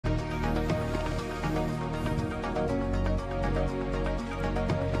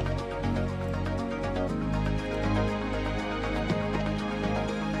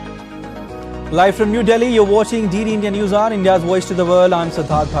Live from New Delhi, you're watching DD India News Hour, India's voice to the world. I'm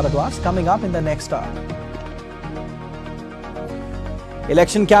Bharat Ratna. Coming up in the next hour.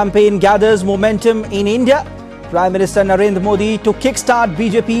 Election campaign gathers momentum in India. Prime Minister Narendra Modi to kickstart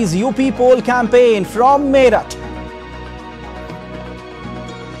BJP's UP poll campaign from Meerut.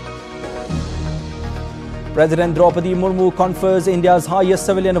 President Draupadi Murmu confers India's highest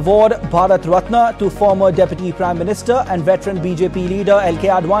civilian award, Bharat Ratna, to former Deputy Prime Minister and veteran BJP leader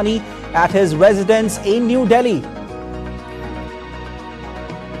LK Advani at his residence in New Delhi.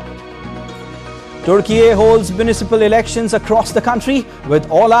 Turkiye holds municipal elections across the country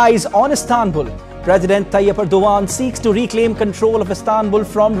with all eyes on Istanbul. President Tayyip Erdogan seeks to reclaim control of Istanbul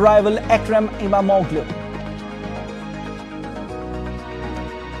from rival Ekrem İmamoğlu.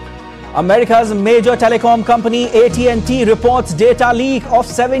 America's major telecom company AT&T reports data leak of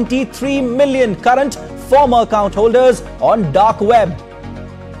 73 million current former account holders on dark web.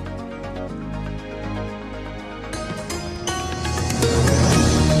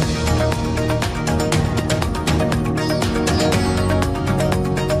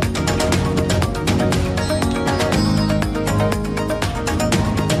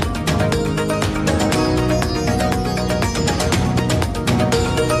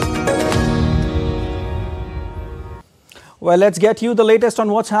 Well, let's get you the latest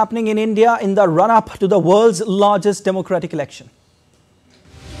on what's happening in India in the run-up to the world's largest democratic election.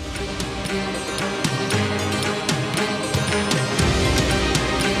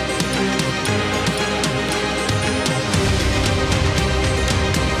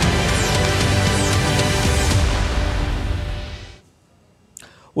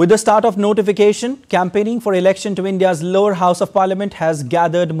 With the start of notification, campaigning for election to India's lower house of parliament has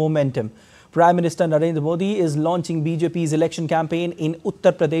gathered momentum. Prime Minister Narendra Modi is launching BJP's election campaign in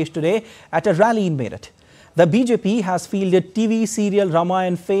Uttar Pradesh today at a rally in Meerut. The BJP has fielded TV serial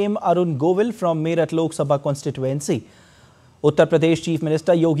Ramayan fame Arun Govil from Meerut Lok Sabha constituency. Uttar Pradesh Chief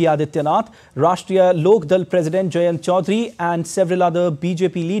Minister Yogi Adityanath, Rashtriya Lok Dal President Jayant Chaudhary and several other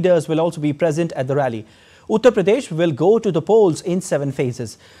BJP leaders will also be present at the rally. Uttar Pradesh will go to the polls in 7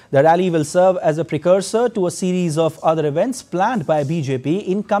 phases. The rally will serve as a precursor to a series of other events planned by BJP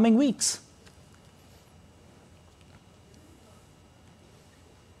in coming weeks.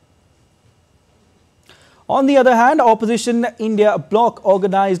 On the other hand, Opposition India bloc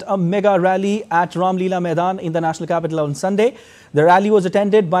organized a mega rally at Ramlila Maidan in the national capital on Sunday. The rally was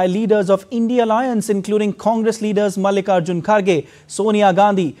attended by leaders of India Alliance, including Congress leaders Mallikarjun Kharge, Sonia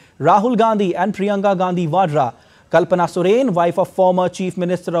Gandhi, Rahul Gandhi and Priyanka Gandhi Vadra. Kalpana Soren, wife of former Chief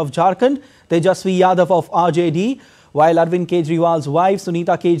Minister of Jharkhand, Tejasvi Yadav of RJD, while Arvind Kejriwal's wife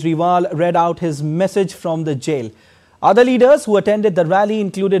Sunita Kejriwal read out his message from the jail. Other leaders who attended the rally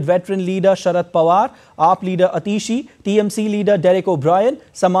included veteran leader Sharad Pawar, AAP leader Atishi, TMC leader Derek O'Brien,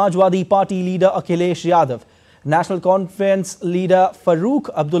 Samajwadi Party leader Akhilesh Yadav, National Conference leader Farooq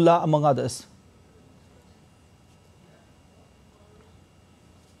Abdullah, among others.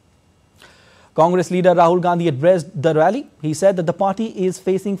 Congress leader Rahul Gandhi addressed the rally. He said that the party is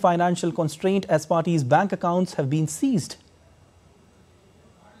facing financial constraint as party's bank accounts have been seized.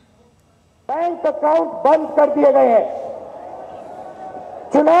 Bank account बंद कर दिए गए हैं।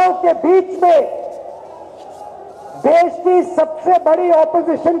 चुनाव के बीच में देश की सबसे बड़ी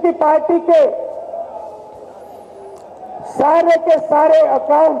ऑपोजिशन की पार्टी के सारे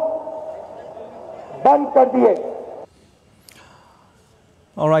अकाउंट बंद कर दिए।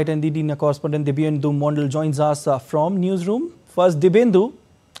 All right, and DD correspondent Dibyendu Mondal joins us from newsroom. First, Dibyendu,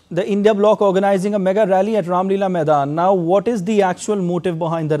 the India bloc organizing a mega rally at Ramlila Maidan. Now, what is the actual motive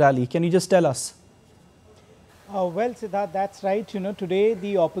behind the rally? Can you just tell us? Well, Siddharth, that's right. Today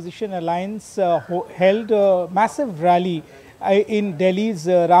the opposition alliance held a massive rally in Delhi's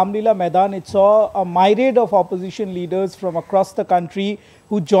Ramlila Maidan. It saw a myriad of opposition leaders from across the country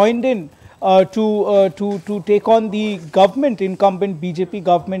who joined in to take on the government, incumbent BJP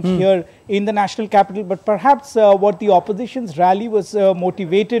government here in the national capital. But perhaps what the opposition's rally was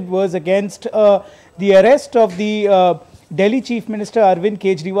motivated was against the arrest of the Delhi Chief Minister Arvind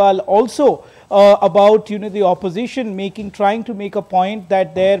Kejriwal, also about the opposition trying to make a point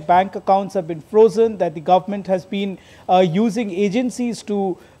that their bank accounts have been frozen, that the government has been using agencies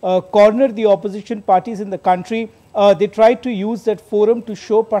to corner the opposition parties in the country. They tried to use that forum to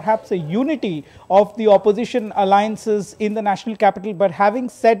show perhaps a unity of the opposition alliances in the national capital. But having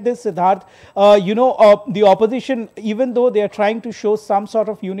said this, Siddharth, the opposition, even though they are trying to show some sort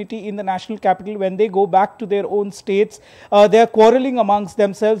of unity in the national capital, when they go back to their own states, they are quarreling amongst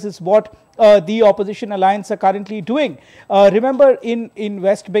themselves, is what the opposition alliance are currently doing. Remember, in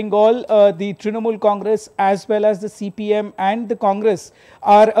West Bengal, the Trinamool Congress as well as the CPM and the Congress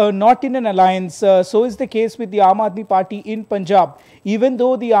are not in an alliance. So is the case with the Aam Aadmi Party in Punjab. Even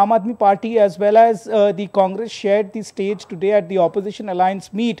though the Aam Aadmi Party as well as the Congress shared the stage today at the opposition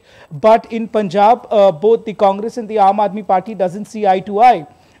alliance meet, but in Punjab, both the Congress and the Aam Aadmi Party doesn't see eye to eye.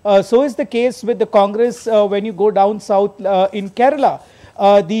 So is the case with the Congress when you go down south in Kerala.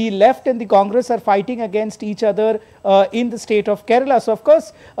 The left and the Congress are fighting against each other in the state of Kerala. So, of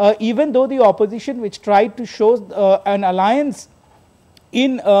course, even though the opposition which tried to show an alliance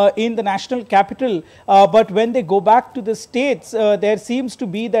in the national capital, but when they go back to the states, there seems to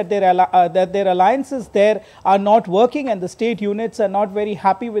be that their alliances there are not working, and the state units are not very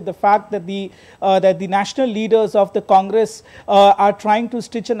happy with the fact that the national leaders of the Congress are trying to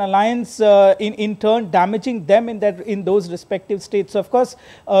stitch an alliance, in turn damaging them in those respective states. So of course,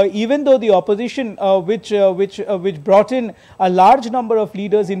 even though the opposition, which brought in a large number of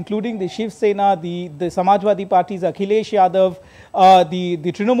leaders, including the Shiv Sena, the Samajwadi Party's Akhilesh Yadav,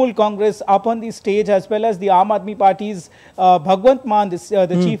 the Trinamool Congress up on the stage, as well as the Aam Aadmi Party's Bhagwant Mann, the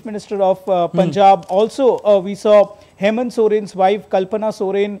Chief Minister of Punjab. Also, we saw Hemant Soren's wife Kalpana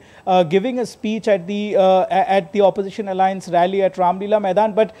Soren giving a speech at the opposition alliance rally at Ramlila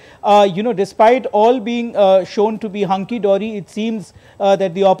Maidan. But despite all being shown to be hunky-dory, it seems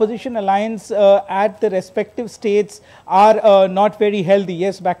that the opposition alliance at the respective states are not very healthy.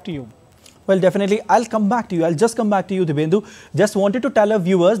 Yes, back to you. Well, definitely. I'll come back to you. I'll just come back to you, Dibyendu. Just wanted to tell our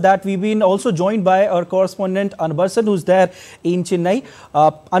viewers that we've been also joined by our correspondent Anbarsan, who's there in Chennai.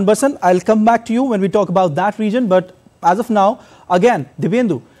 Anbarsan, I'll come back to you when we talk about that region. But as of now, again,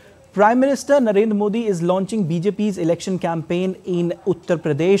 Dibyendu, Prime Minister Narendra Modi is launching BJP's election campaign in Uttar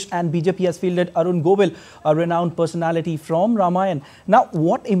Pradesh, and BJP has fielded Arun Govil, a renowned personality from Ramayan. Now,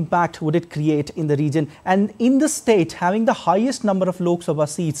 what impact would it create in the region and in the state having the highest number of Lok Sabha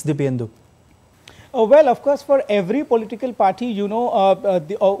seats, Dibyendu? Well, of course, for every political party,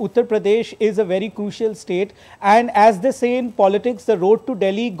 Uttar Pradesh is a very crucial state. And as they say in politics, the road to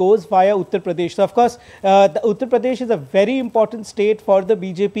Delhi goes via Uttar Pradesh. So, of course, Uttar Pradesh is a very important state for the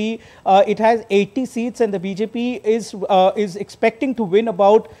BJP. It has 80 seats, and the BJP is expecting to win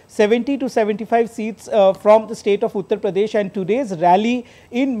about 70 to 75 seats from the state of Uttar Pradesh. And today's rally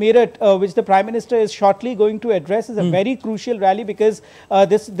in Meerut, which the Prime Minister is shortly going to address, is a very crucial rally, because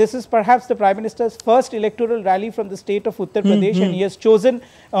this is perhaps the Prime Minister's first electoral rally from the state of Uttar Pradesh, and he has chosen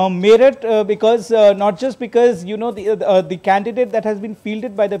Meerut because not just because the candidate that has been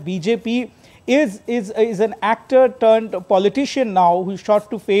fielded by the BJP is an actor turned politician now, who shot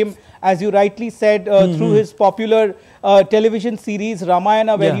to fame, as you rightly said, through his popular television series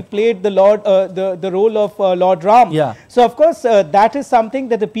Ramayana, where he played the role of Lord Ram. So of course that is something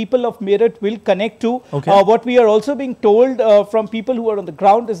that the people of Meerut will connect to. What we are also being told from people who are on the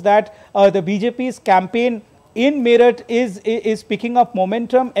ground is that the BJP's campaign in Meerut is picking up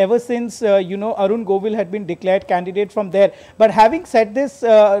momentum ever since Arun Govil had been declared candidate from there. But having said this,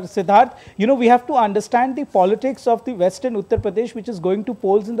 Siddharth, we have to understand the politics of the Western Uttar Pradesh, which is going to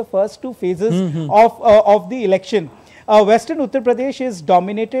polls in the first two phases of the election. Western Uttar Pradesh is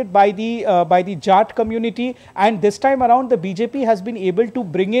dominated by the Jat community, and this time around the BJP has been able to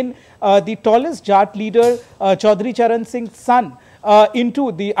bring in the tallest Jat leader, Chaudhary Charan Singh's son,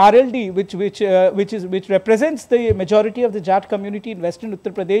 into the RLD, which represents the majority of the Jat community in Western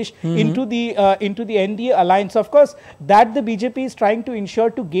Uttar Pradesh, into the NDA alliance. Of course, that the BJP is trying to ensure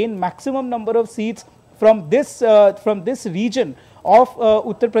to gain maximum number of seats from this region of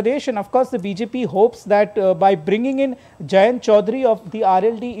Uttar Pradesh. And of course, the BJP hopes that by bringing in Jayant Chaudhary of the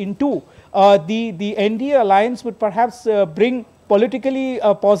RLD into the NDA alliance would perhaps bring politically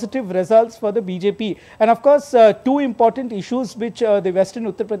positive results for the BJP. And of course, two important issues which the Western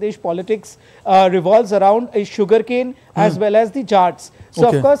Uttar Pradesh politics revolves around is sugarcane as well as the Jats. So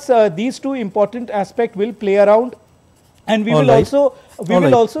of course, these two important aspects will play around. And we will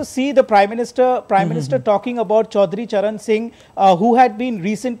also see the Prime Minister talking about Chaudhary Charan Singh, who had been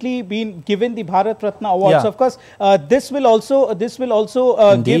recently given the Bharat Ratna award. So of course, this will also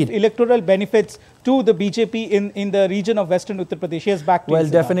give electoral benefits to the BJP in the region of Western Uttar Pradesh. Yes, back to you,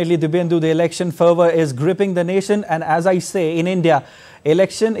 Siddharth. Definitely, Dibyendu, the election fervor is gripping the nation, and as I say, in India,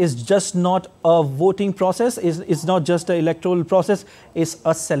 election is just not a voting process, it's not just an electoral process, it's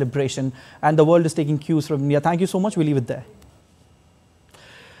a celebration, and the world is taking cues from India. Thank you so much. We'll leave it there.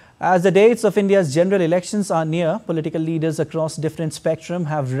 As the dates of India's general elections are near, political leaders across different spectrum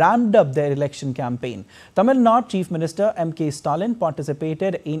have ramped up their election campaign. Tamil Nadu Chief Minister M.K. Stalin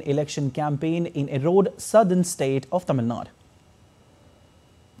participated in election campaign in Erode, southern state of Tamil Nadu.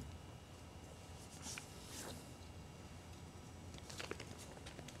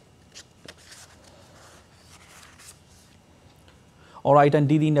 All right, and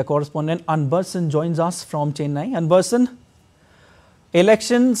DD India correspondent Anbarsan joins us from Chennai. Anbarsan,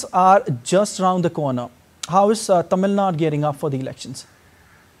 elections are just around the corner. How is Tamil Nadu gearing up for the elections?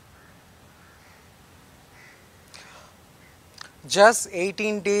 Just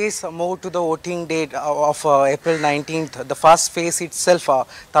 18 days more to the voting date of April 19th. The first phase itself,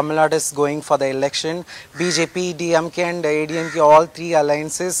 Tamil Nadu is going for the election. BJP, DMK and AT&T, all three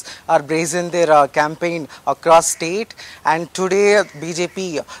alliances are brazen their campaign across state. And today,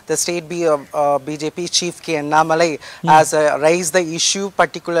 BJP, the state BJP chief K. Annamalai has raised the issue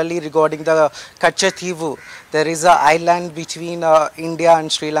particularly regarding the Kachativu. There is an island between India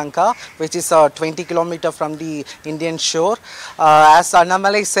and Sri Lanka, which is 20 kilometers from the Indian shore. As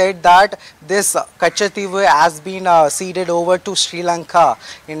Annamalai said that this Kachativu has been ceded over to Sri Lanka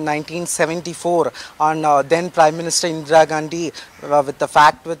in 1974 on then Prime Minister Indira Gandhi with the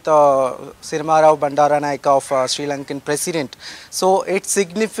fact with Sirmarao Bandaranaike of Sri Lankan president. So its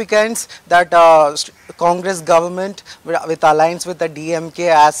significance that Congress government with alliance with the DMK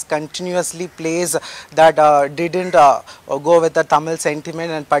has continuously plays that didn't go with the Tamil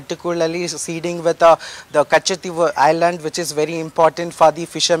sentiment, and particularly ceding with the Kachativu island, which is very important for the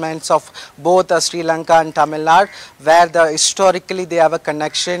fishermen of both Sri Lanka and Tamil Nadu, where historically they have a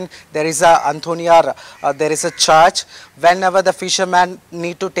connection. There is a Anthoniar, there is a church. Whenever the fishermen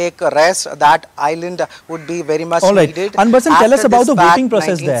need to take a rest, that island would be very much needed. Anbarsan, tell us about the voting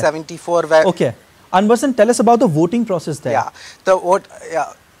process there. 1974, where okay. Anbarsan, tell us about the voting process there. Yeah, the vote.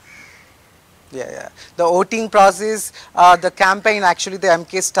 Yeah. The voting process, the campaign, actually the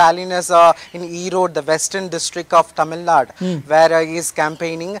MK Stalin is in Erode, the western district of Tamil Nadu, where he is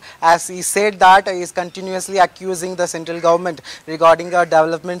campaigning. As he said that he is continuously accusing the central government regarding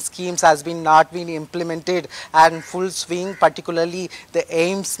development schemes has been not been implemented and full swing, particularly the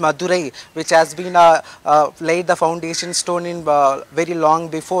AIMS Madurai, which has been laid the foundation stone in very long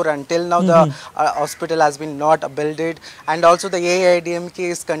before. Until now the hospital has been not built, and also the AIDMK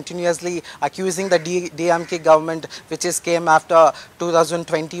is continuously accusing the DMK government, which is came after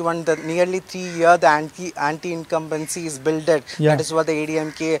 2021, the nearly 3 year the anti-incumbency is built. That is what the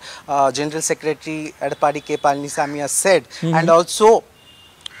ADMK General Secretary Advani K. Palanisamy has said. And also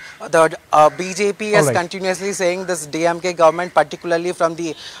the BJP is continuously saying this DMK government, particularly from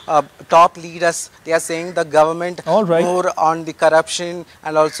the top leaders, they are saying the government more on the corruption,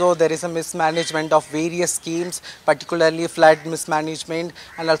 and also there is a mismanagement of various schemes, particularly flood mismanagement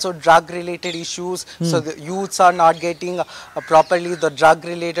and also drug related issues. So the youths are not getting properly the drug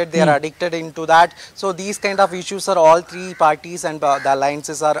related, they are addicted into that. So these kind of issues are all three parties and the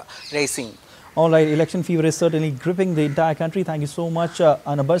alliances are raising. All right, election fever is certainly gripping the entire country. Thank you so much,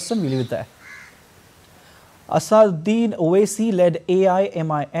 Anbarsan. We'll leave it there. Asaduddin Owaisi-led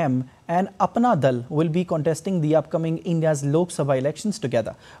AIMIM and Apna Dal will be contesting the upcoming India's Lok Sabha elections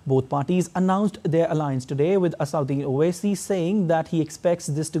together. Both parties announced their alliance today, with Asaduddin Owaisi saying that he expects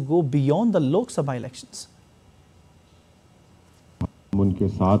this to go beyond the Lok Sabha elections. हम उनके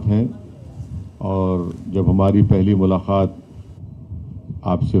साथ हैं, और जब हमारी पहली मुलाकात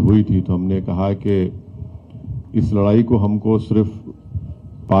आपसे हुई थी तो हमने कहा कि इस लड़ाई को हमको सिर्फ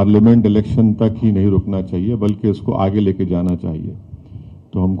पार्लियामेंट इलेक्शन तक ही नहीं रुकना चाहिए, बल्कि इसको आगे लेके जाना चाहिए.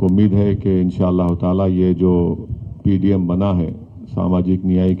 तो हमको उम्मीद है कि इंशाअल्लाह ताला ये जो पीडीएम बना है सामाजिक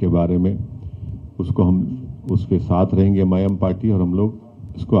न्याय के बारे में, उसको हम उसके साथ रहेंगे एमआईएम पार्टी, और हम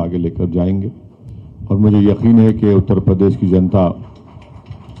लोग इसको आगे लेकर जाएंगे. और मुझे यकीन है कि उत्तर प्रदेश की जनता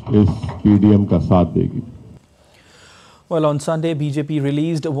इस पीडीएम का साथ देगी. Well, on Sunday, BJP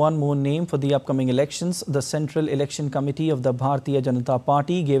released one more name for the upcoming elections. The Central Election Committee of the Bharatiya Janata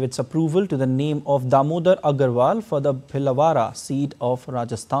Party gave its approval to the name of Damodar Agarwal for the Bhilwara seat of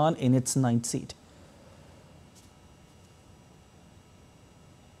Rajasthan in its 9th seat.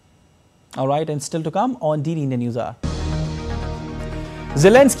 All right, and still to come on DD India News Hour.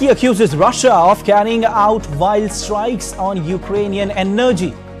 Zelensky accuses Russia of carrying out wild strikes on Ukrainian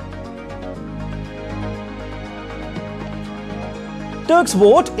energy. Turks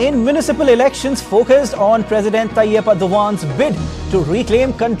vote in municipal elections focused on President Tayyip Erdogan's bid to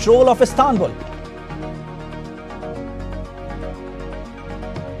reclaim control of Istanbul.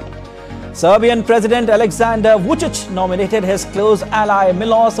 Serbian President Aleksandar Vučić nominated his close ally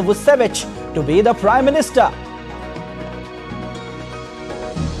Milos Vučević to be the Prime Minister.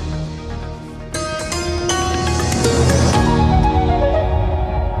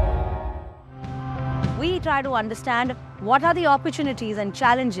 We try to understand what are the opportunities and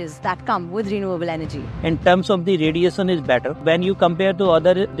challenges that come with renewable energy. In terms of the radiation is better. When you compare to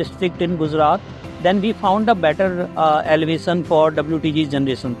other districts in Gujarat, then we found a better elevation for WTG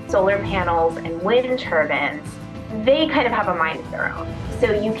generation. Solar panels and wind turbines they kind of have a mind of their own.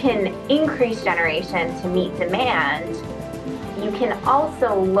 So you can increase generation to meet demand. You can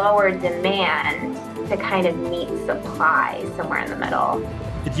also lower demand to kind of meet supply somewhere in the middle.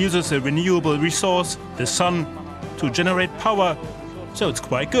 It uses a renewable resource, the sun, to generate power, so it's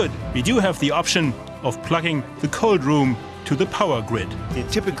quite good. We do have the option of plugging the cold room to the power grid.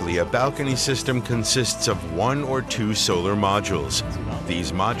 Typically, a balcony system consists of 1 or 2 solar modules.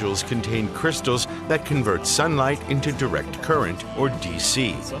 These modules contain crystals that convert sunlight into direct current, or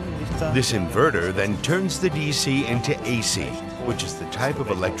DC. This inverter then turns the DC into AC, which is the type of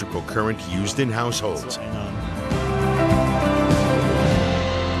electrical current used in households.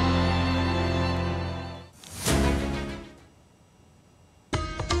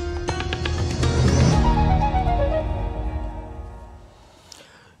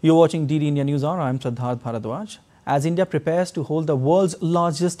 You're watching DD India News Hour. I'm Bharat Ratna. As India prepares to hold the world's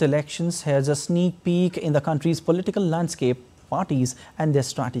largest elections, here's a sneak peek in the country's political landscape, parties and their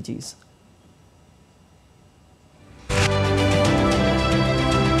strategies.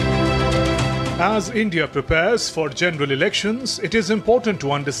 As India prepares for general elections, it is important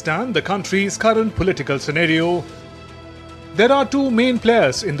to understand the country's current political scenario. There are 2 main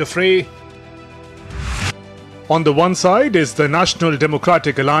players in the fray. On the one side is the National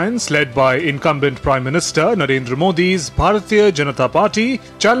Democratic Alliance led by incumbent Prime Minister Narendra Modi's Bharatiya Janata Party.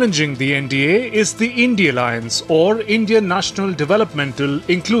 Challenging the NDA is the India Alliance, or Indian National Developmental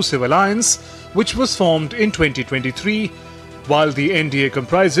Inclusive Alliance, which was formed in 2023. While the NDA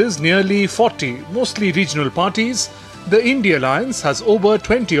comprises nearly 40 mostly regional parties, the India Alliance has over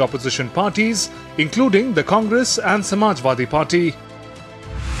 20 opposition parties, including the Congress and Samajwadi Party.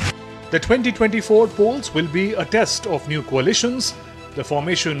 The 2024 polls will be a test of new coalitions. The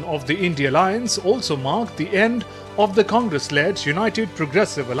formation of the India Alliance also marked the end of the Congress-led United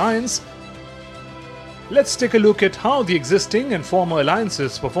Progressive Alliance. Let's take a look at how the existing and former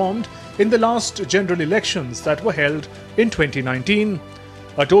alliances performed in the last general elections that were held in 2019.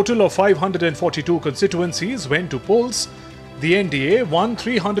 A total of 542 constituencies went to polls. The NDA won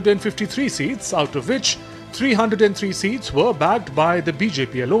 353 seats, out of which 303 seats were backed by the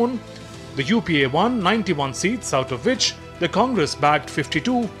BJP alone. The UPA won 91 seats, out of which the Congress bagged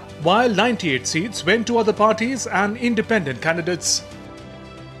 52, while 98 seats went to other parties and independent candidates.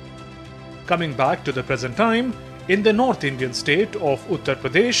 Coming back to the present time, in the North Indian state of Uttar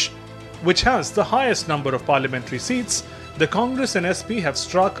Pradesh, which has the highest number of parliamentary seats, the Congress and SP have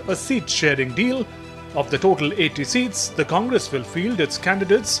struck a seat-sharing deal. Of the total 80 seats, the Congress will field its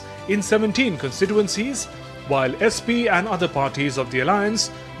candidates in 17 constituencies, while SP and other parties of the alliance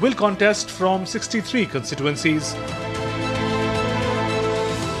will contest from 63 constituencies.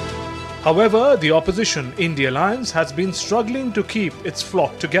 However, the opposition India Alliance has been struggling to keep its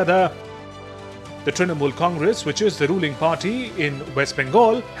flock together. The Trinamool Congress, which is the ruling party in West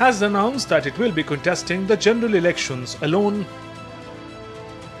Bengal, has announced that it will be contesting the general elections alone.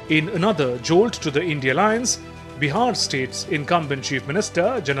 In another jolt to the India Alliance, Bihar State's incumbent Chief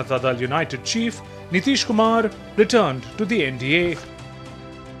Minister, Janata Dal United Chief Nitish Kumar, returned to the NDA.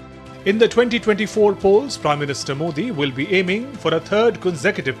 In the 2024 polls, Prime Minister Modi will be aiming for a 3rd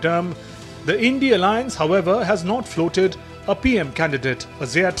consecutive term. The India Alliance, however, has not floated a PM candidate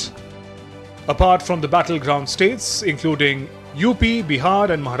as yet. Apart from the battleground states, including UP, Bihar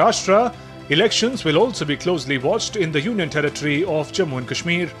and Maharashtra, elections will also be closely watched in the Union Territory of Jammu and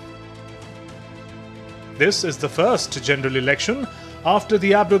Kashmir. This is the first general election after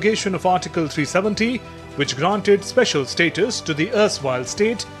the abrogation of Article 370, which granted special status to the erstwhile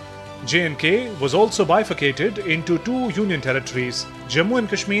state. J&K was also bifurcated into 2 union territories, Jammu and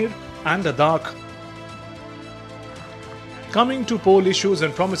Kashmir and Ladakh. Coming to poll issues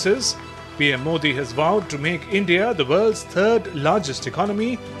and promises, PM Modi has vowed to make India the world's 3rd largest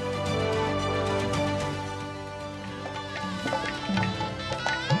economy.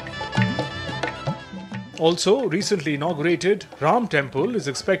 Also, recently inaugurated Ram Temple is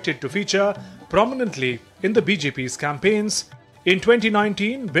expected to feature prominently in the BJP's campaigns. In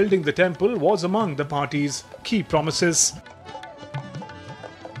 2019, building the temple was among the party's key promises.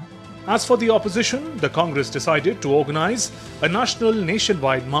 As for the opposition, the Congress decided to organize a national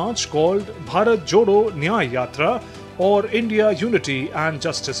nationwide march called Bharat Jodo Nyay Yatra, or India Unity and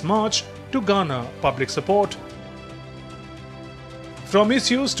Justice March, to garner public support. From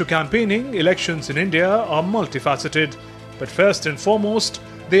issues to campaigning, elections in India are multifaceted, but first and foremost,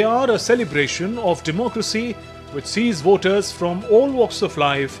 they are a celebration of democracy which sees voters from all walks of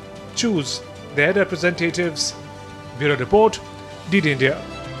life choose their representatives. Bureau Report, DD India.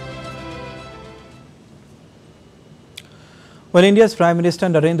 Well, India's Prime Minister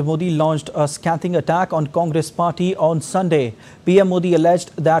Narendra Modi launched a scathing attack on Congress party on Sunday. PM Modi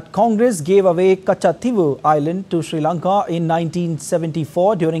alleged that Congress gave away Kachativu Island to Sri Lanka in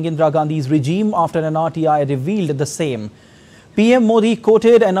 1974 during Indira Gandhi's regime after an RTI revealed the same. PM Modi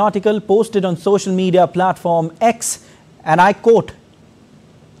quoted an article posted on social media platform X, and I quote,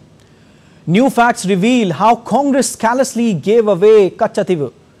 "New facts reveal how Congress callously gave away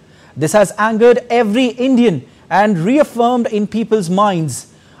Kachativu. This has angered every Indian and reaffirmed in people's minds,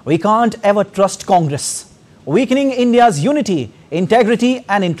 we can't ever trust Congress. Weakening India's unity, integrity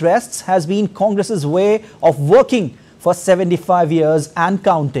and interests has been Congress's way of working for 75 years and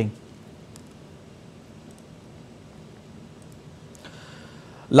counting."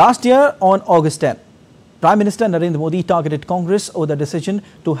 Last year on August 10, Prime Minister Narendra Modi targeted Congress over the decision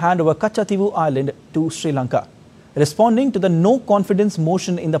to hand over Kachativu Island to Sri Lanka. Responding to the no-confidence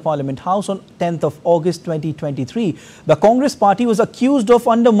motion in the Parliament House on 10th of August 2023, the Congress party was accused of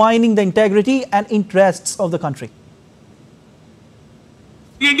undermining the integrity and interests of the country.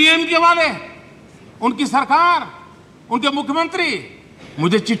 DMK वाले, उनकी सरकार, उनके मुख्यमंत्री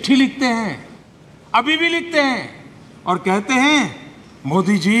मुझे चिट्ठी लिखते हैं, अभी भी लिखते हैं और कहते हैं,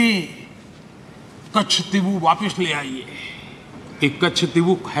 मोदी जी कच्छतीवु वापस ले आइए। एक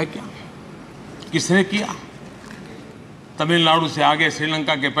कच्छतीवु है क्या? किसने किया? तमिलनाडु से आगे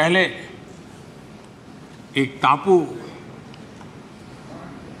श्रीलंका के पहले एक टापू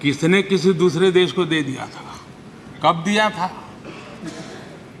किसने किसी दूसरे देश को दे दिया था? कब दिया था?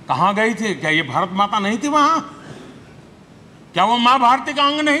 कहां गई थी? क्या ये भारत माता नहीं थी वहां? क्या वो मां भारती का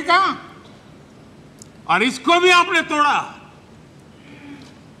अंग नहीं था? और इसको भी आपने तोड़ा।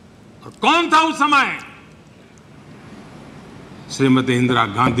 और कौन था उस समय? श्रीमती इंदिरा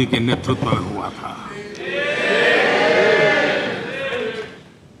गांधी के नेतृत्व में हुआ था।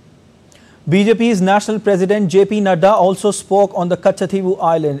 BJP's National President JP Nadda also spoke on the Kachativu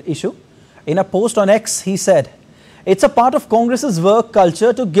Island issue. In a post on X, he said, "It's a part of Congress's work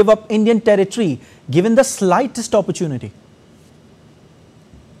culture to give up Indian territory given the slightest opportunity."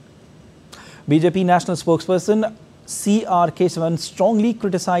 BJP National Spokesperson C.R. Kesavan strongly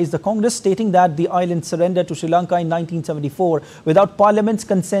criticized the Congress, stating that the island surrender to Sri Lanka in 1974 without Parliament's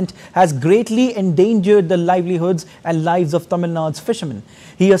consent has greatly endangered the livelihoods and lives of Tamil Nadu's fishermen.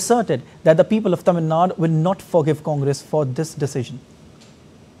 He asserted that the people of Tamil Nadu will not forgive Congress for this decision.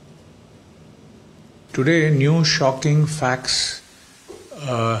 Today, new shocking facts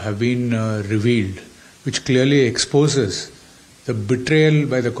have been revealed, which clearly exposes the betrayal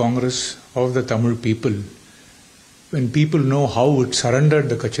by the Congress of the Tamil people when people know how it surrendered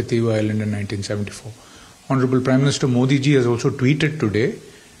the Kachativu Island in 1974. Honorable Prime Minister Modi ji has also tweeted today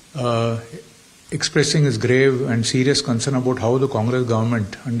expressing his grave and serious concern about how the Congress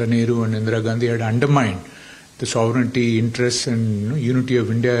government under Nehru and Indira Gandhi had undermined the sovereignty, interests and unity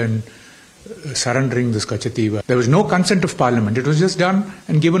of India and surrendering this Kachativu. There was no consent of Parliament. It was just done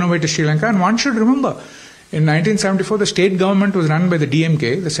and given away to Sri Lanka. And one should remember, in 1974, the state government was run by the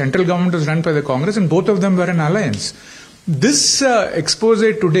DMK, the central government was run by the Congress, and both of them were in alliance. This expose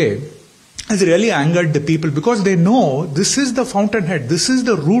today has really angered the people because they know this is the fountainhead, this is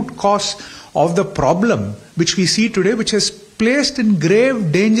the root cause of the problem which we see today, which has placed in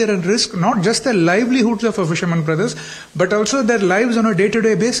grave danger and risk not just the livelihoods of our fishermen brothers, but also their lives on a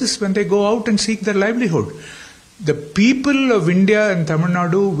day-to-day basis when they go out and seek their livelihood. The people of India and Tamil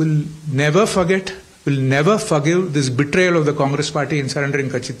Nadu will never forget, will never forgive this betrayal of the Congress party in surrendering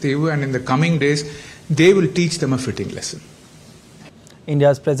Kachativu, and in the coming days, they will teach them a fitting lesson.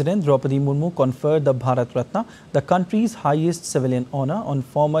 India's President Draupadi Murmu conferred the Bharat Ratna, the country's highest civilian honour, on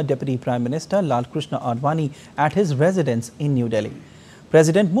former Deputy Prime Minister Lal Krishna Advani at his residence in New Delhi.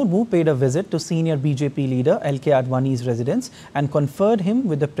 President Murmu paid a visit to senior BJP leader LK Advani's residence and conferred him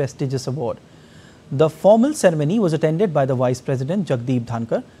with the prestigious award. The formal ceremony was attended by the Vice President Jagdeep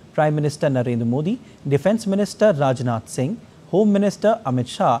Dhankar, Prime Minister Narendra Modi, Defence Minister Rajnath Singh, Home Minister Amit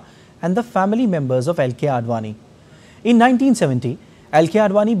Shah and the family members of LK Advani. In 1970, LK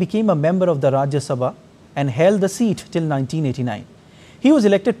Advani became a member of the Rajya Sabha and held the seat till 1989. He was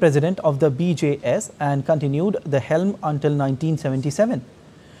elected president of the BJS and continued the helm until 1977.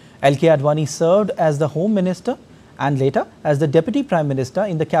 LK Advani served as the Home Minister and later as the Deputy Prime Minister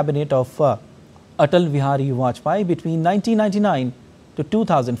in the cabinet of Atal Bihari Vajpayee between 1999 to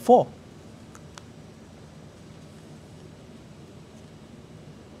 2004.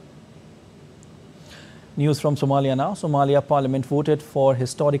 News from Somalia now. Somalia Parliament voted for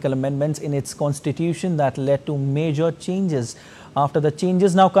historical amendments in its constitution that led to major changes. After the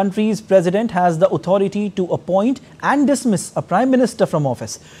changes, now country's president has the authority to appoint and dismiss a prime minister from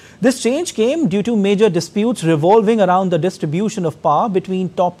office. This change came due to major disputes revolving around the distribution of power between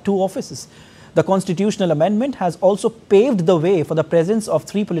top two offices. The constitutional amendment has also paved the way for the presence of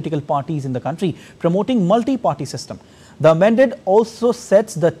three political parties in the country, promoting multi-party system. The amendment also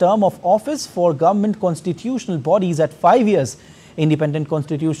sets the term of office for government constitutional bodies at 5 years. Independent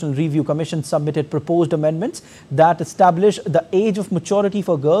Constitutional Review Commission submitted proposed amendments that establish the age of maturity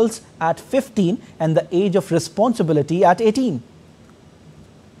for girls at 15 and the age of responsibility at 18.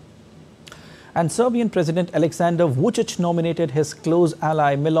 And Serbian President Aleksandar Vučić nominated his close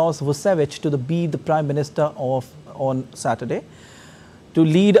ally Miloš Vučević to be the Prime Minister on Saturday to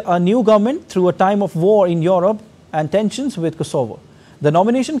lead a new government through a time of war in Europe and tensions with Kosovo. The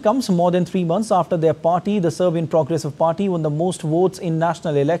nomination comes more than 3 months after their party, the Serbian Progressive Party, won the most votes in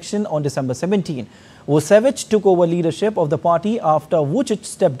national election on December 17. Vučević took over leadership of the party after Vučić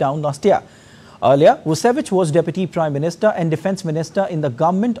stepped down last year. Earlier, Vučević was Deputy Prime Minister and Defence Minister in the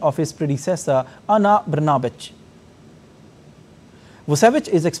government of his predecessor, Ana Brnabić. Vučević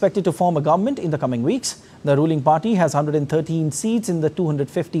is expected to form a government in the coming weeks. The ruling party has 113 seats in the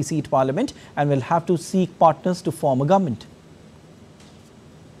 250-seat parliament and will have to seek partners to form a government.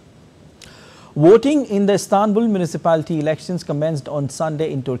 Voting in the Istanbul municipality elections commenced on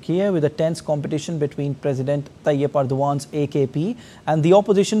Sunday in Turkiye with a tense competition between President Tayyip Erdogan's AKP and the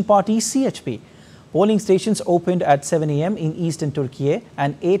opposition party CHP. Polling stations opened at 7 a.m. in eastern Turkiye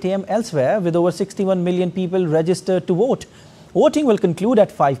and 8 a.m. elsewhere, with over 61 million people registered to vote. Voting will conclude at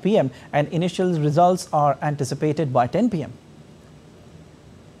 5 p.m. and initial results are anticipated by 10 p.m.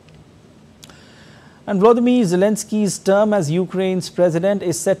 And Volodymyr Zelensky's term as Ukraine's president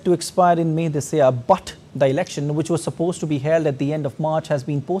is set to expire in May this year, but the election, which was supposed to be held at the end of March, has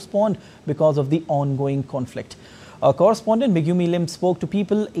been postponed because of the ongoing conflict. Our correspondent Megumi Lim spoke to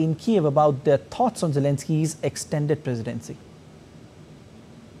people in Kiev about their thoughts on Zelensky's extended presidency.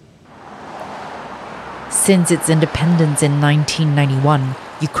 Since its independence in 1991,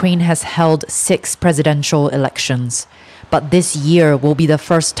 Ukraine has held 6 presidential elections. But this year will be the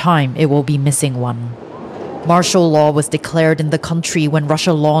first time it will be missing one. Martial law was declared in the country when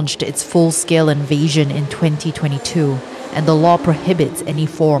Russia launched its full-scale invasion in 2022, and the law prohibits any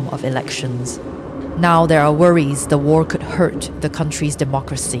form of elections. Now there are worries the war could hurt the country's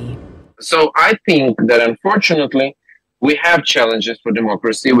democracy. So I think that unfortunately we have challenges for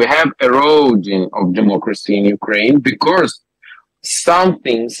democracy. We have eroding of democracy in Ukraine because some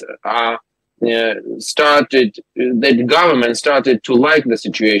things are the government started to like the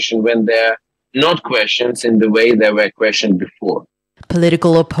situation when they're not questioned in the way they were questioned before.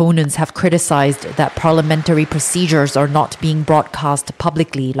 Political opponents have criticized that parliamentary procedures are not being broadcast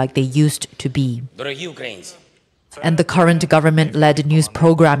publicly like they used to be. And the current government-led news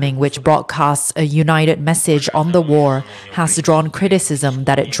programming, which broadcasts a united message on the war, has drawn criticism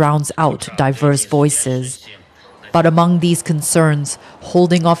that it drowns out diverse voices. But among these concerns,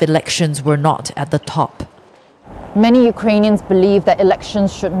 holding off elections were not at the top. Many Ukrainians believe that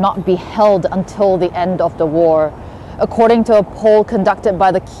elections should not be held until the end of the war. According to a poll conducted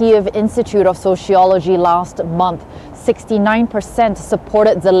by the Kiev Institute of Sociology last month, 69%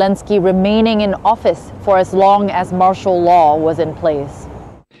 supported Zelensky remaining in office for as long as martial law was in place.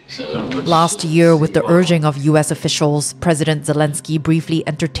 Last year, with the urging of US officials, President Zelensky briefly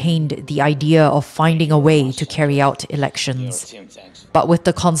entertained the idea of finding a way to carry out elections. But with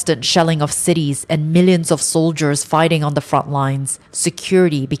the constant shelling of cities and millions of soldiers fighting on the front lines,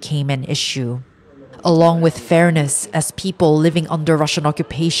 security became an issue. Along with fairness, as people living under Russian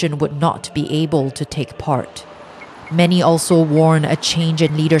occupation would not be able to take part. Many also warn a change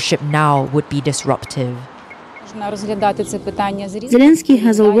in leadership now would be disruptive. Zelensky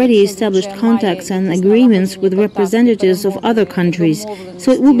has already established contacts and agreements with representatives of other countries,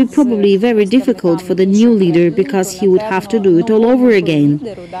 so it would be probably very difficult for the new leader because he would have to do it all over again.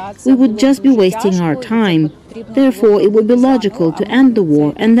 We would just be wasting our time. Therefore, it would be logical to end the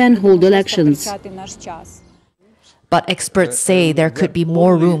war and then hold elections. But experts say there could be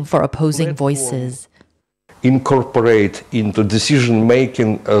more room for opposing voices. Incorporate into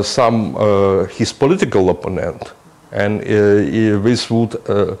decision-making his political opponent, and this would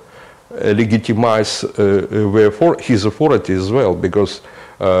legitimize his authority as well, because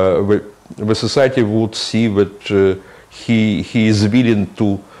the society would see that he is willing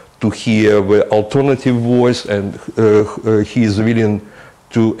to hear the alternative voice, and he is willing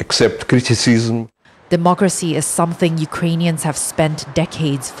to accept criticism. Democracy is something Ukrainians have spent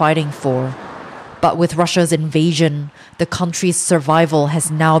decades fighting for. But with Russia's invasion, the country's survival has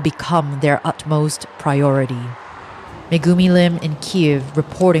now become their utmost priority. Megumi Lim in Kiev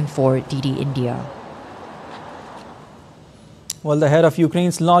reporting for DD India. Well, the head of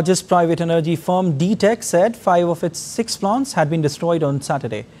Ukraine's largest private energy firm, DTEK, said 5 of its 6 plants had been destroyed on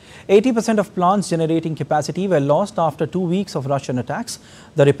Saturday. 80% of plants generating capacity were lost after 2 weeks of Russian attacks.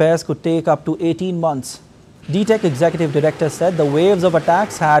 The repairs could take up to 18 months. DTEK executive director said the waves of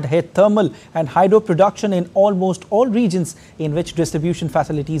attacks had hit thermal and hydro production in almost all regions in which distribution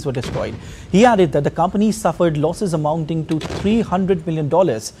facilities were destroyed. He added that the company suffered losses amounting to $300 million.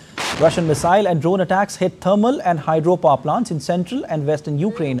 Russian missile and drone attacks hit thermal and hydro power plants in central and western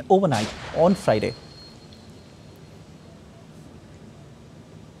Ukraine overnight on Friday.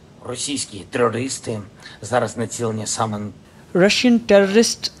 Russian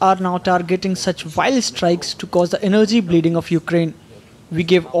terrorists are now targeting such vile strikes to cause the energy bleeding of Ukraine. We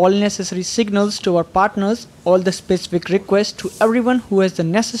gave all necessary signals to our partners, all the specific requests to everyone who has the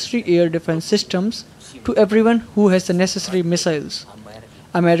necessary air defense systems, to everyone who has the necessary missiles.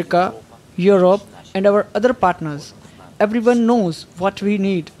 America, Europe, and our other partners. Everyone knows what we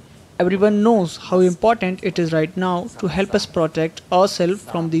need. Everyone knows how important it is right now to help us protect ourselves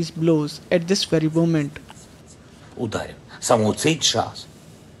from these blows at this very moment.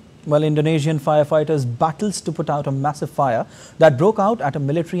 Well, Indonesian firefighters battles to put out a massive fire that broke out at a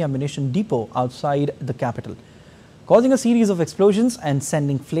military ammunition depot outside the capital, causing a series of explosions and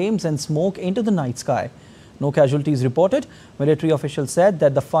sending flames and smoke into the night sky. No casualties reported. Military officials said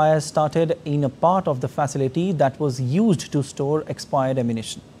that the fire started in a part of the facility that was used to store expired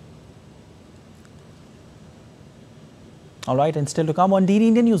ammunition. All right, and still to come on DD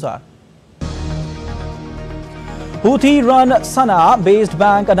Indian News Hour. Houthi-run Sana'a-based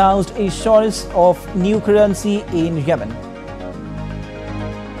bank announced issuance of new currency in Yemen.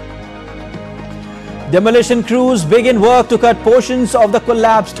 Demolition crews begin work to cut portions of the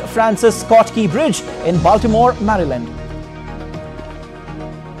collapsed Francis Scott Key Bridge in Baltimore, Maryland.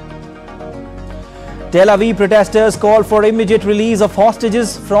 Tel Aviv protesters call for immediate release of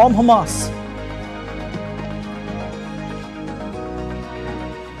hostages from Hamas.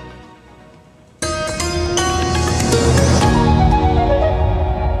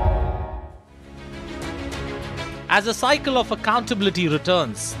 As the cycle of accountability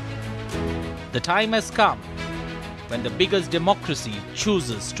returns, the time has come when the biggest democracy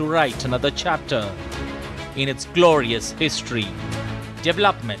chooses to write another chapter in its glorious history.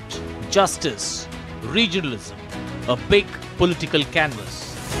 Development, justice, regionalism, a big political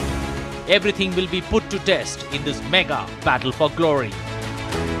canvas. Everything will be put to test in this mega battle for glory.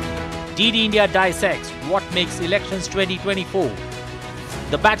 DD India dissects what makes elections 2024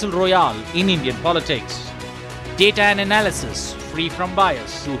 the battle royale in Indian politics. Data and analysis free from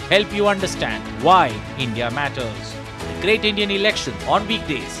bias to help you understand why India matters. The Great Indian Election on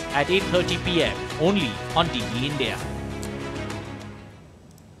weekdays at 8:30 p.m. only on DD India.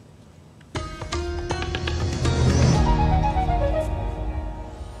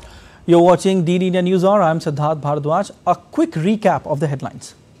 You're watching DD India News Hour. I'm Siddharth Bharadwaj. A quick recap of the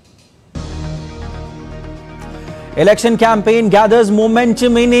headlines. Election campaign gathers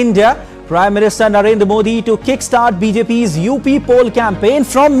momentum in India. Prime Minister Narendra Modi to kickstart BJP's UP poll campaign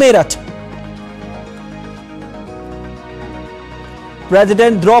from Meerut.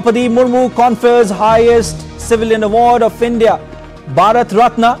 President Draupadi Murmu confers highest civilian award of India, Bharat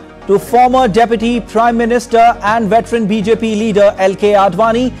Ratna, to former Deputy Prime Minister and veteran BJP leader LK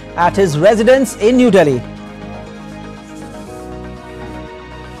Advani at his residence in New Delhi.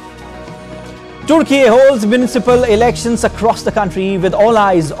 Turkiye holds municipal elections across the country with all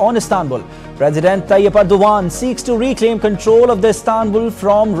eyes on Istanbul. President Tayyip Erdogan seeks to reclaim control of the Istanbul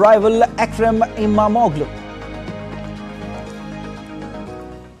from rival Ekrem İmamoğlu.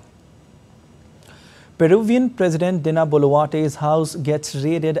 Peruvian President Dina Boluarte's house gets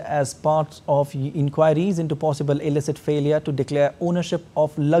raided as part of inquiries into possible illicit failure to declare ownership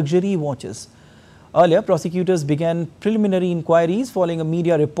of luxury watches. Earlier, prosecutors began preliminary inquiries following a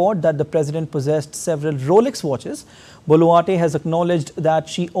media report that the president possessed several Rolex watches. Boluarte has acknowledged that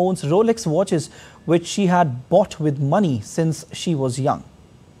she owns Rolex watches which she had bought with money since she was young.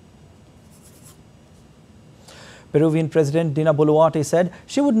 Peruvian President Dina Boluarte said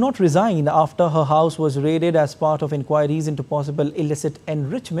she would not resign after her house was raided as part of inquiries into possible illicit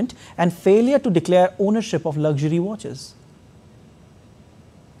enrichment and failure to declare ownership of luxury watches.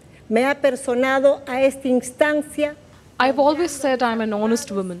 I've always said I'm an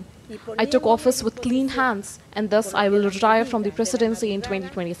honest woman. I took office with clean hands, and thus I will retire from the presidency in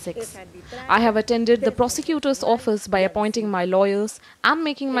 2026. I have attended the prosecutor's office by appointing my lawyers and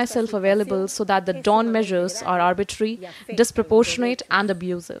making myself available so that the Dawn measures are arbitrary, disproportionate and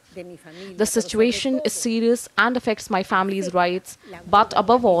abusive. The situation is serious and affects my family's rights, but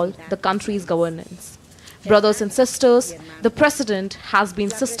above all, the country's governance. Brothers and sisters, the president has been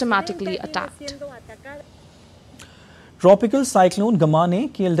systematically attacked. Tropical cyclone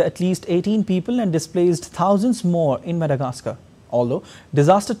Gamane killed at least 18 people and displaced thousands more in Madagascar. Although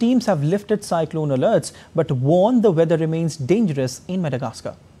disaster teams have lifted cyclone alerts but warn the weather remains dangerous in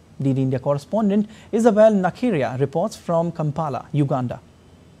Madagascar. DD India correspondent Isabel Nakiria reports from Kampala, Uganda.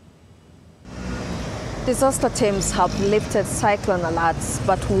 Disaster teams have lifted cyclone alerts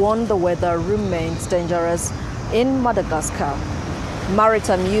but warn the weather remains dangerous in Madagascar.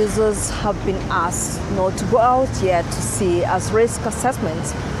 Maritime users have been asked not to go out yet to sea as risk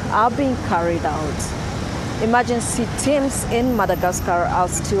assessments are being carried out. Emergency teams in Madagascar are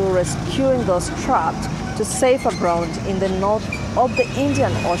still rescuing those trapped to safer ground in the north of the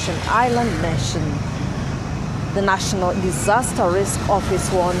Indian Ocean island nation. The National Disaster Risk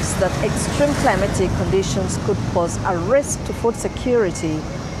Office warns that extreme climatic conditions could pose a risk to food security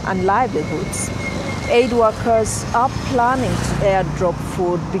and livelihoods. Aid workers are planning to airdrop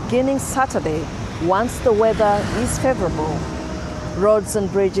food beginning Saturday once the weather is favorable. Roads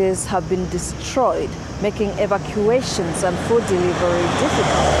and bridges have been destroyed, making evacuations and food delivery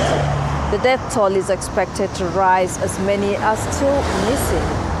difficult. The death toll is expected to rise as many are still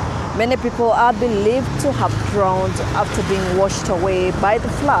missing. Many people are believed to have drowned after being washed away by the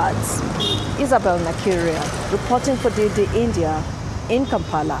floods. Isabel Nakiria, reporting for DD India in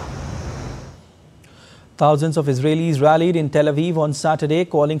Kampala. Thousands of Israelis rallied in Tel Aviv on Saturday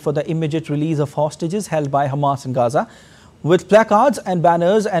calling for the immediate release of hostages held by Hamas in Gaza. With placards and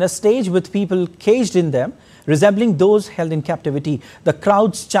banners and a stage with people caged in them, resembling those held in captivity, the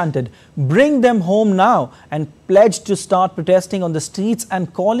crowds chanted, "Bring them home now," and pledged to start protesting on the streets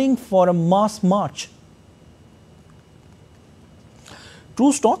and calling for a mass march.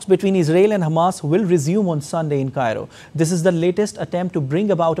 Truce talks between Israel and Hamas will resume on Sunday in Cairo. This is the latest attempt to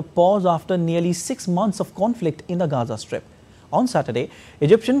bring about a pause after nearly 6 months of conflict in the Gaza Strip. On Saturday,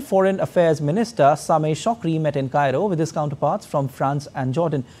 Egyptian Foreign Affairs Minister Sameh Shoukry met in Cairo with his counterparts from France and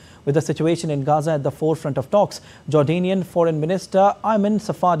Jordan. With the situation in Gaza at the forefront of talks, Jordanian Foreign Minister Ayman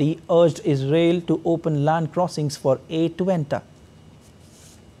Safadi urged Israel to open land crossings for aid to enter.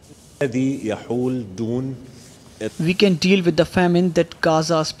 We can deal with the famine that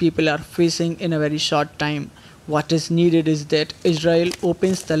Gaza's people are facing in a very short time. What is needed is that Israel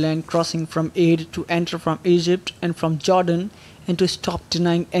opens the land crossing from aid to enter from Egypt and from Jordan and to stop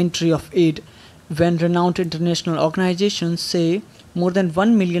denying entry of aid. When renowned international organizations say more than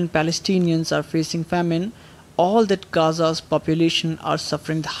 1 million Palestinians are facing famine, all that Gaza's population are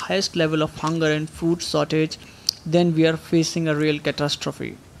suffering the highest level of hunger and food shortage, then we are facing a real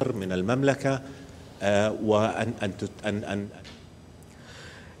catastrophe.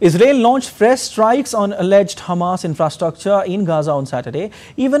 Israel launched fresh strikes on alleged Hamas infrastructure in Gaza on Saturday.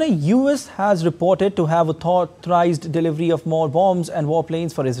 Even a US has reported to have authorized delivery of more bombs and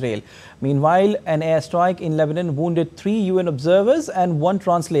warplanes for Israel. Meanwhile, an airstrike in Lebanon wounded 3 UN observers and 1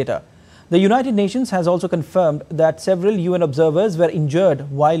 translator. The United Nations has also confirmed that several UN observers were injured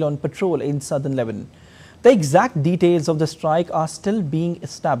while on patrol in southern Lebanon. The exact details of the strike are still being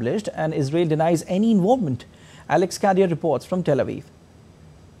established and Israel denies any involvement. Alex Kadia reports from Tel Aviv.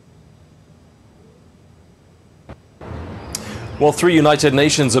 Well, 3 United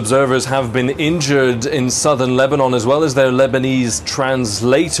Nations observers have been injured in southern Lebanon, as well as their Lebanese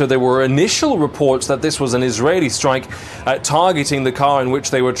translator. There were initial reports that this was an Israeli strike targeting the car in which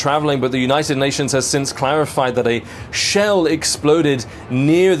they were traveling, but the United Nations has since clarified that a shell exploded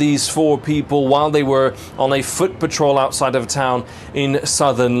near these 4 people while they were on a foot patrol outside of town in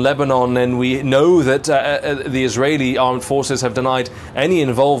southern Lebanon. And we know that the Israeli armed forces have denied any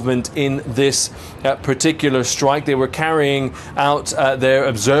involvement in this particular strike. They were carrying out their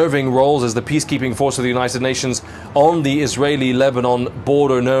observing roles as the peacekeeping force of the United Nations on the Israeli-Lebanon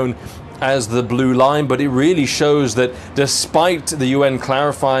border, known as the Blue Line. But it really shows that despite the UN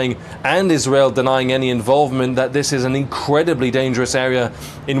clarifying and Israel denying any involvement, that this is an incredibly dangerous area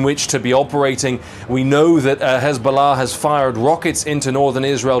in which to be operating. We know that Hezbollah has fired rockets into northern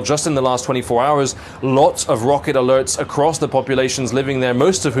Israel just in the last 24 hours. Lots of rocket alerts across the populations living there,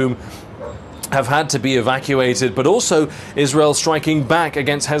 most of whom have had to be evacuated, but also Israel striking back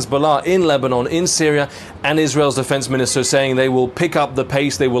against Hezbollah in Lebanon, in Syria, and Israel's defense minister saying they will pick up the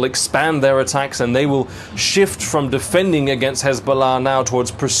pace, they will expand their attacks, and they will shift from defending against Hezbollah now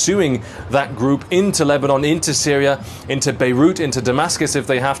towards pursuing that group into Lebanon, into Syria, into Beirut, into Damascus if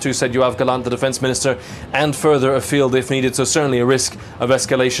they have to, said Yoav Gallant, the defense minister, and further afield if needed. So certainly a risk of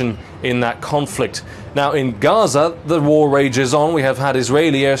escalation in that conflict. Now in Gaza, the war rages on. We have had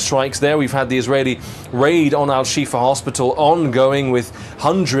Israeli airstrikes there. We've had the Israeli raid on Al-Shifa hospital ongoing with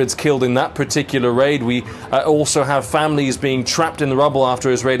hundreds killed in that particular raid. We also have families being trapped in the rubble after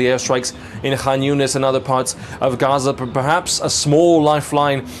Israeli airstrikes in Khan Yunis and other parts of Gaza. Perhaps a small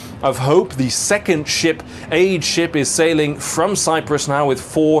lifeline of hope. The second ship, aid ship, is sailing from Cyprus now with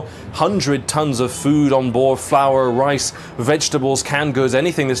 400 tons of food on board: flour, rice, vegetables, canned goods,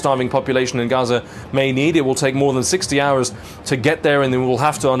 anything the starving population in Gaza may need. It will take more than 60 hours to get there, and then we'll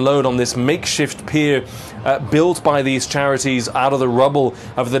have to unload on this makeshift pier built by these charities out of the rubble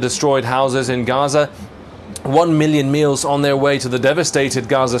of the destroyed houses in Gaza. 1 million meals on their way to the devastated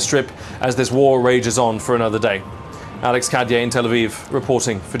Gaza Strip as this war rages on for another day. Alex Kadye in Tel Aviv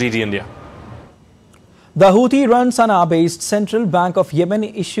reporting for DD India. The Houthi-run Sana'a-based Central Bank of Yemen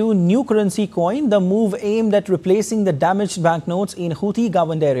issue new currency coin, the move aimed at replacing the damaged banknotes in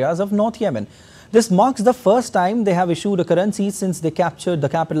Houthi-governed areas of North Yemen. This marks the first time they have issued a currency since they captured the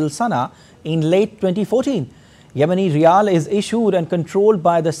capital Sana'a in late 2014. Yemeni Rial is issued and controlled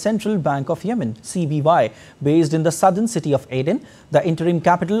by the Central Bank of Yemen, CBY, based in the southern city of Aden, the interim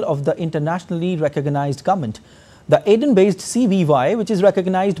capital of the internationally recognized government. The Aden-based CBY, which is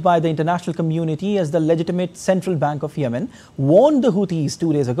recognized by the international community as the legitimate Central Bank of Yemen, warned the Houthis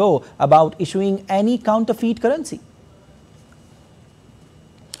 2 days ago about issuing any counterfeit currency.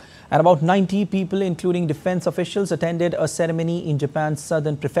 And about 90 people, including defense officials, attended a ceremony in Japan's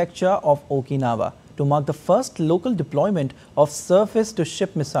southern prefecture of Okinawa to mark the first local deployment of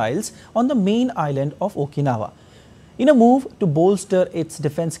surface-to-ship missiles on the main island of Okinawa, in a move to bolster its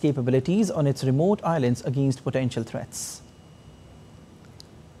defense capabilities on its remote islands against potential threats.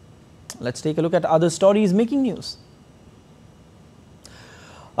 Let's take a look at other stories making news.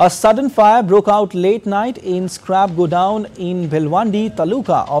 A sudden fire broke out late night in scrap godown in Bhilwandi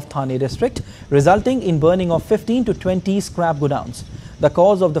Taluka of Thane district, resulting in burning of 15 to 20 scrap godowns. The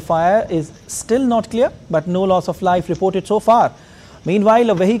cause of the fire is still not clear, but no loss of life reported so far. Meanwhile,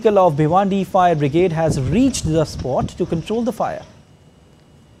 a vehicle of Bhiwandi Fire Brigade has reached the spot to control the fire.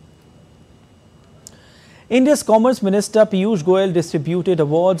 India's Commerce Minister Piyush Goyal distributed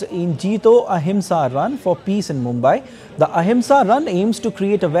awards in Jeeto Ahimsa Run for Peace in Mumbai. The Ahimsa Run aims to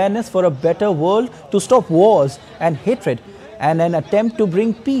create awareness for a better world, to stop wars and hatred, and an attempt to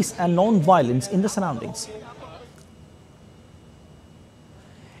bring peace and non-violence in the surroundings.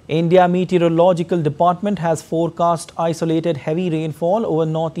 India Meteorological Department has forecast isolated heavy rainfall over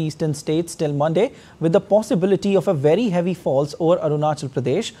northeastern states till Monday, with the possibility of a very heavy falls over Arunachal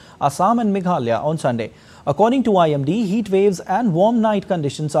Pradesh, Assam and Meghalaya on Sunday. According to IMD, heat waves and warm night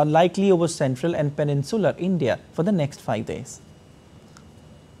conditions are likely over central and peninsular India for the next 5 days.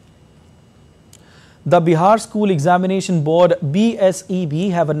 The Bihar School Examination Board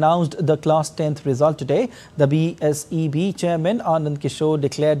BSEB have announced the class 10th result today. The BSEB chairman Anand Kishore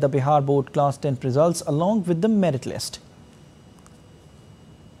declared the Bihar Board class 10th results along with the merit list.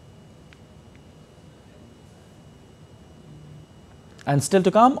 And still to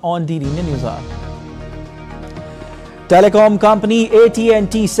come on DD India News Hour. Telecom company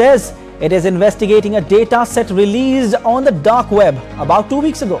AT&T says it is investigating a data set released on the dark web about 2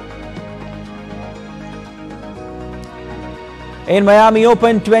 weeks ago. In Miami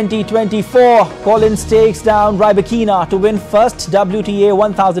Open 2024, Collins takes down Rybakina to win first WTA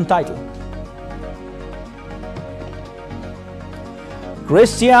 1000 title.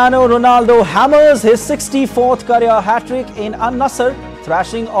 Cristiano Ronaldo hammers his 64th career hat-trick in Al Nassr,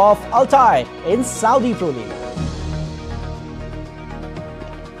 thrashing off Al-Tai in Saudi Pro League.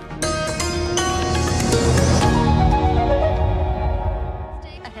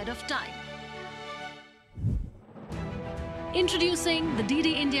 Introducing the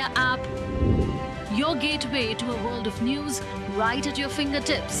DD India app, your gateway to a world of news right at your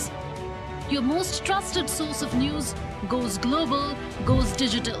fingertips. Your most trusted source of news goes global, goes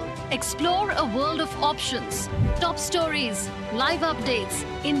digital. Explore a world of options, top stories, live updates,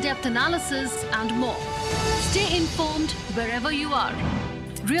 in-depth analysis and more. Stay informed wherever you are.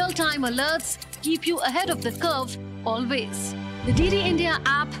 Real-time alerts keep you ahead of the curve always. The DD India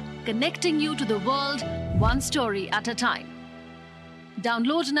app, connecting you to the world one story at a time.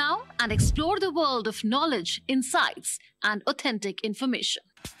 Download now and explore the world of knowledge, insights, and authentic information.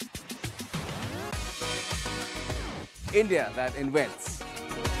 India that invents.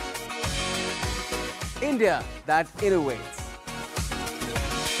 India that innovates.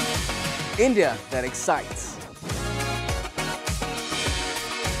 India that excites.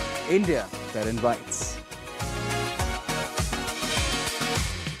 India that invites.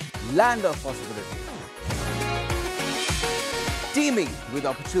 Land of possibilities. Teeming with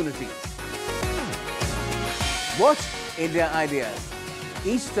opportunities. Watch India Ideas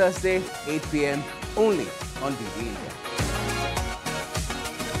each Thursday, 8 p.m. only on DD India.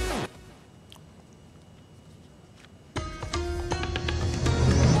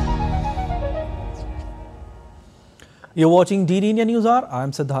 You're watching DD India News Hour.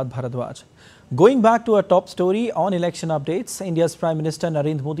 I'm Siddharth Bharadwaj. Going back to our top story on election updates, India's Prime Minister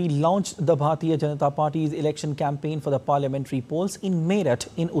Narendra Modi launched the Bharatiya Janata Party's election campaign for the parliamentary polls in Meerut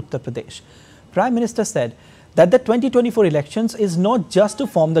in Uttar Pradesh. Prime Minister said that the 2024 elections is not just to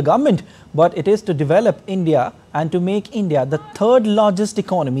form the government, but it is to develop India and to make India the third largest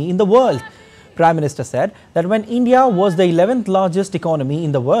economy in the world. Prime Minister said that when India was the 11th largest economy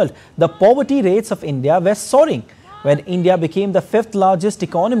in the world, the poverty rates of India were soaring. When India became the 5th largest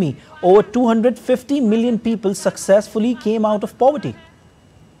economy, over 250 million people successfully came out of poverty.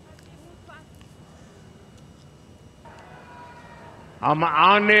 हम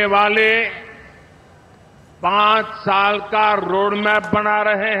आने वाले 5 साल का road map बना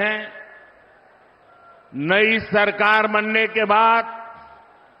रहे हैं। नई सरकार बनने के बाद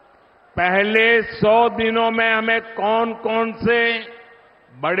पहले 100 दिनों में हमें कौन-कौन से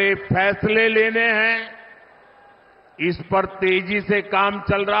बड़े फैसले लेने हैं, इस पर तेजी से काम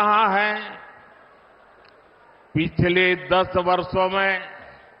चल रहा है। पिछले 10 वर्षों में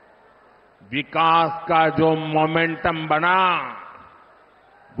विकास का जो मोमेंटम बना,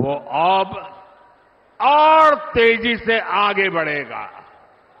 वो अब और तेजी से आगे बढ़ेगा।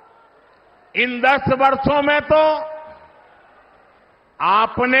 इन 10 वर्षों में तो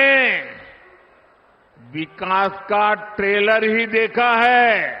आपने विकास का ट्रेलर ही देखा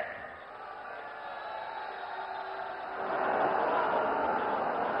है।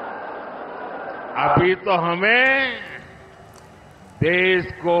 अभी तो हमें देश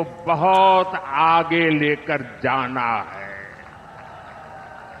को बहुत आगे लेकर जाना है।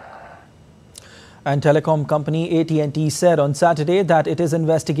 And telecom company AT&T said on Saturday that it is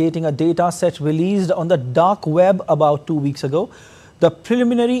investigating a data set released on the dark web about 2 weeks ago. The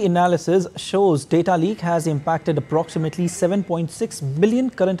preliminary analysis shows data leak has impacted approximately 7.6 million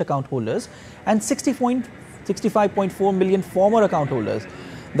current account holders and 65.4 million former account holders.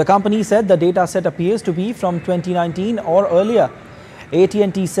 The company said the data set appears to be from 2019 or earlier.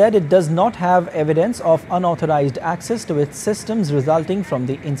 AT&T said it does not have evidence of unauthorized access to its systems resulting from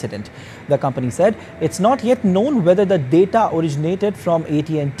the incident. The company said it's not yet known whether the data originated from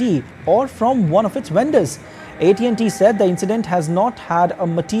AT&T or from one of its vendors. AT&T said the incident has not had a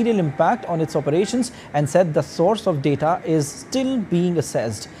material impact on its operations and said the source of data is still being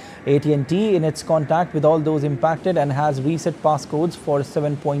assessed. AT&T in its contact with all those impacted and has reset passcodes for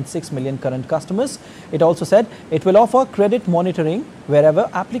 7.6 million current customers. It also said it will offer credit monitoring wherever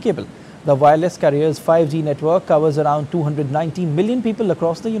applicable. The wireless carrier's 5G network covers around 290 million people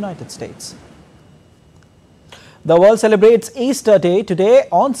across the United States. The world celebrates Easter Day today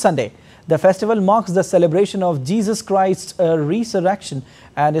on Sunday. The festival marks the celebration of Jesus Christ's resurrection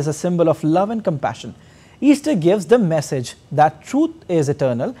and is a symbol of love and compassion. Easter gives the message that truth is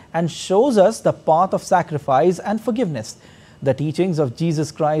eternal and shows us the path of sacrifice and forgiveness. The teachings of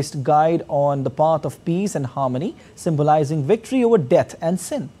Jesus Christ guide on the path of peace and harmony, symbolizing victory over death and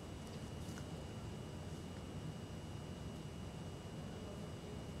sin.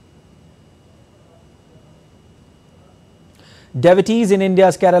 Devotees in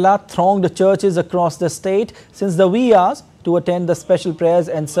India's Kerala thronged churches across the state since the wee hours to attend the special prayers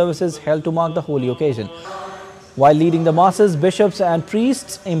and services held to mark the holy occasion. While leading the masses, bishops and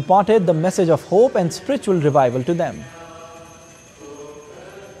priests imparted the message of hope and spiritual revival to them.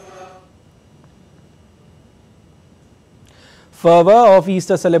 Fervour of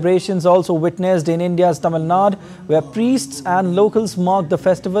Easter celebrations also witnessed in India's Tamil Nadu, where priests and locals marked the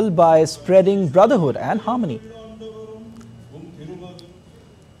festival by spreading brotherhood and harmony.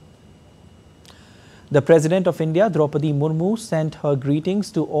 The President of India, Draupadi Murmu, sent her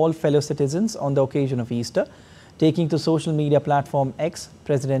greetings to all fellow citizens on the occasion of Easter. Taking to social media platform X,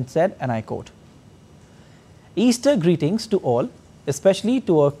 President said, and I quote, "Easter greetings to all, especially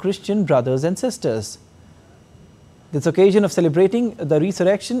to our Christian brothers and sisters. This occasion of celebrating the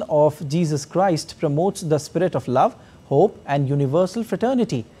resurrection of Jesus Christ promotes the spirit of love, hope, and universal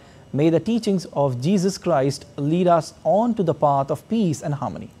fraternity. May the teachings of Jesus Christ lead us on to the path of peace and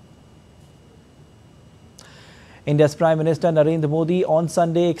harmony." India's Prime Minister Narendra Modi on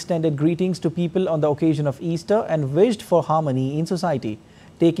Sunday extended greetings to people on the occasion of Easter and wished for harmony in society.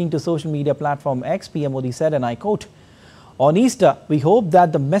 Taking to social media platform X, PM Modi said, and I quote, "On Easter, we hope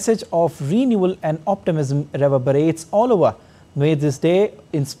that the message of renewal and optimism reverberates all over. May this day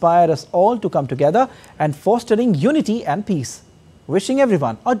inspire us all to come together and fostering unity and peace. Wishing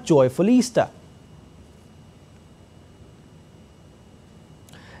everyone a joyful Easter."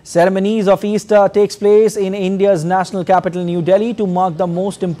 Ceremonies of Easter takes place in India's national capital New Delhi to mark the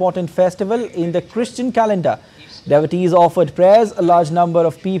most important festival in the Christian calendar. Devotees offered prayers. A large number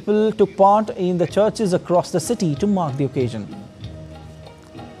of people took part in the churches across the city to mark the occasion.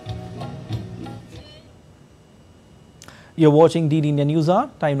 You're watching DD India News Hour.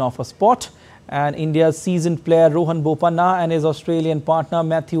 Time now for sport. And India's seasoned player Rohan Bopanna and his Australian partner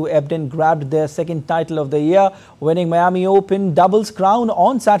Matthew Ebden grabbed their second title of the year, winning Miami Open doubles crown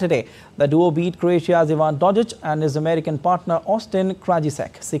on Saturday. The duo beat Croatia's Ivan Dojic and his American partner Austin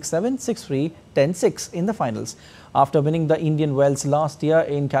Krajicek 6-7, 6-3, 10-6 in the finals. After winning the Indian Wells last year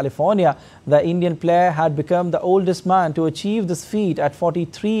in California, the Indian player had become the oldest man to achieve this feat at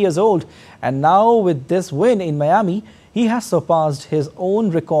 43 years old. And now with this win in Miami, he has surpassed his own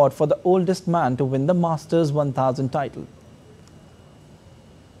record for the oldest man to win the Masters 1000 title.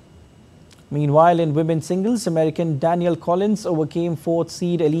 Meanwhile, in women's singles, American Danielle Collins overcame 4th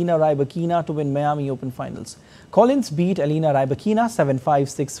seed Elena Rybakina to win Miami Open finals. Collins beat Elena Rybakina 7-5,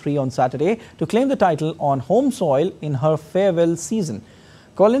 6-3 on Saturday to claim the title on home soil in her farewell season.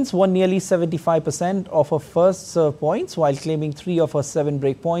 Collins won nearly 75% of her first serve points while claiming 3 of her 7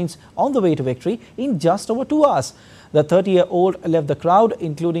 break points on the way to victory in just over 2 hours. The 30-year-old left the crowd,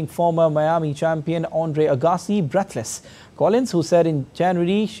 including former Miami champion Andre Agassi, breathless. Collins, who said in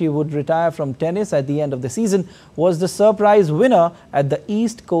January she would retire from tennis at the end of the season, was the surprise winner at the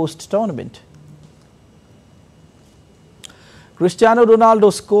East Coast tournament. Cristiano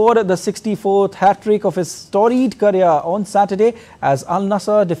Ronaldo scored the 64th hat-trick of his storied career on Saturday as Al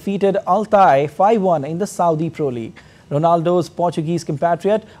Nassr defeated Al Ta'i 5-1 in the Saudi Pro League. Ronaldo's Portuguese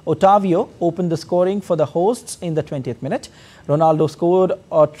compatriot Otavio opened the scoring for the hosts in the 20th minute. Ronaldo scored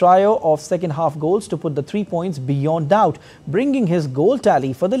a trio of second-half goals to put the 3 points beyond doubt, bringing his goal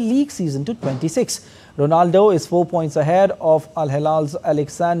tally for the league season to 26. Ronaldo is 4 points ahead of Al Hilal's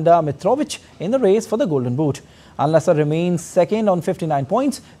Alexander Mitrovic in the race for the Golden Boot. Al Nassr remains second on 59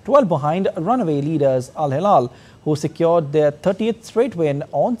 points, 12 behind runaway leaders Al Hilal, who secured their 30th straight win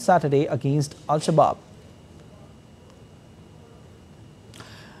on Saturday against Al Shabab.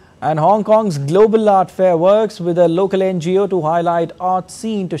 And Hong Kong's Global Art Fair works with a local NGO to highlight art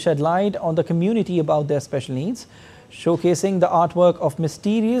scene to shed light on the community about their special needs, showcasing the artwork of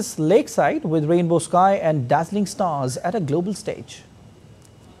mysterious lakeside with rainbow sky and dazzling stars at a global stage.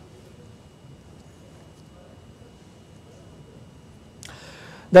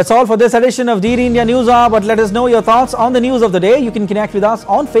 That's all for this edition of DD India News Hour, but let us know your thoughts on the news of the day. You can connect with us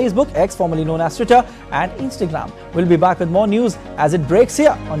on Facebook, X formerly known as Twitter, and Instagram. We'll be back with more news as it breaks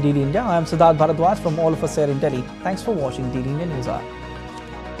here on DD India. I am Bharat Ratna from all of us here in Delhi. Thanks for watching DD India News Hour.